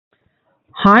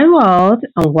Hi world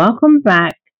and welcome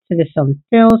back to this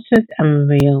Unfiltered and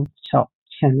Real Talk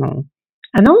channel.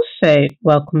 And also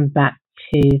welcome back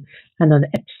to another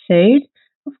episode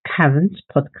of Karen's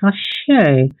podcast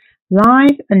show,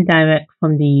 live and direct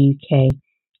from the UK.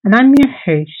 And I'm your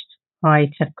host,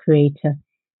 writer, creator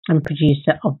and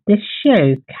producer of this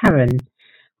show, Karen.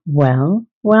 Well.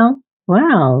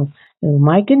 Oh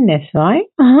my goodness, right?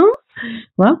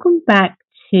 Welcome back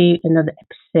to another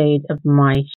episode of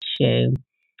my show.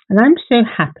 And I'm so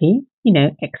happy,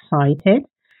 excited,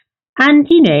 and,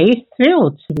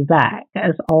 thrilled to be back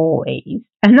as always.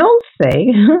 And also,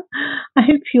 I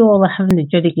hope you all are having a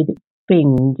jolly good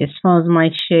binge as far as my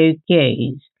show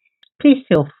goes. Please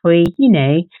feel free,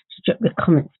 to drop your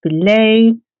comments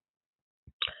below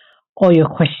or your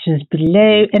questions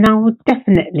below, and I will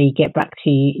definitely get back to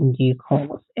you in due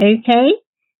course. Okay?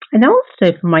 And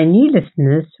also for my new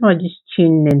listeners who are just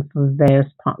tuning in from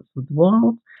various parts of the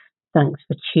world, thanks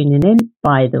for tuning in,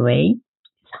 by the way.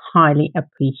 It's highly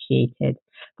appreciated.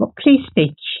 But please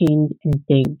stay tuned and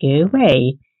don't go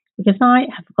away because I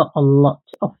have got a lot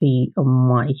to offer you on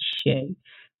my show,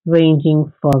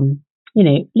 ranging from,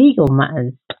 legal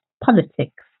matters,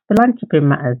 politics, philanthropy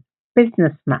matters,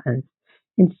 business matters,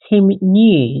 entertainment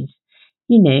news,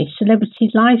 celebrity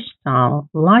lifestyle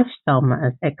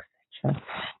matters, etc.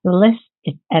 The list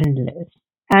is endless.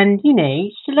 And,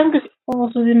 so long as it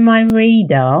falls within my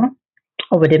radar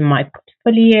or within my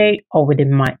portfolio or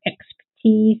within my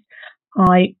expertise,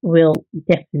 I will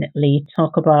definitely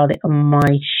talk about it on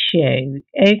my show.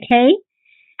 Okay?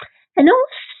 And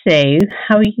also,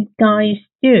 how are you guys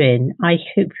doing? I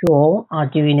hope you all are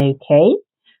doing okay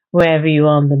wherever you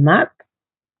are on the map.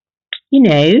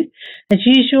 As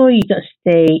usual, you got to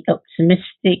stay optimistic,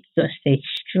 you got to stay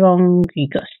strong, you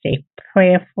got to stay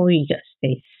prayerful, you got to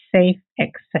stay safe,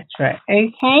 etc.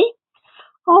 Okay?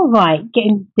 All right,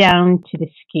 getting down to the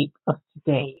scoop of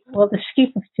today. Well, the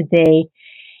scoop of today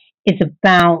is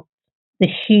about the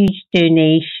huge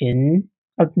donation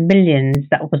of millions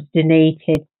that was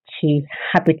donated to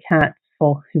Habitat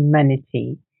for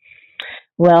Humanity.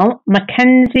 Well,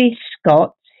 Mackenzie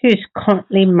Scott, who is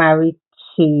currently married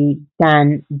to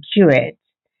Dan Jewett,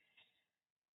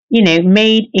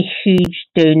 made a huge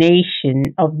donation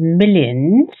of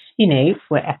millions,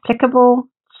 were applicable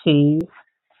to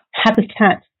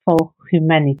Habitat for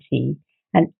Humanity,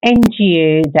 an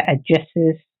NGO that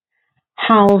addresses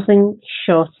housing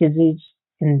shortages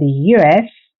in the US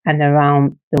and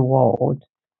around the world.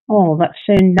 Oh, that's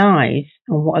so nice,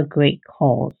 and what a great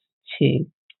cause, too.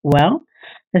 Well,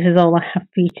 this is all I have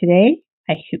for you today.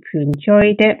 I hope you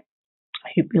enjoyed it. I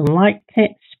hope you liked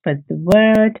it. Spread the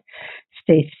word.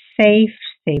 Stay safe.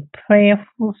 Stay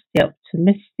prayerful. Stay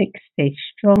optimistic. Stay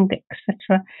strong,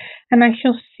 etc. And I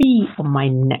shall see you on my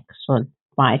next one.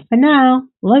 Bye for now.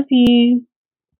 Love you.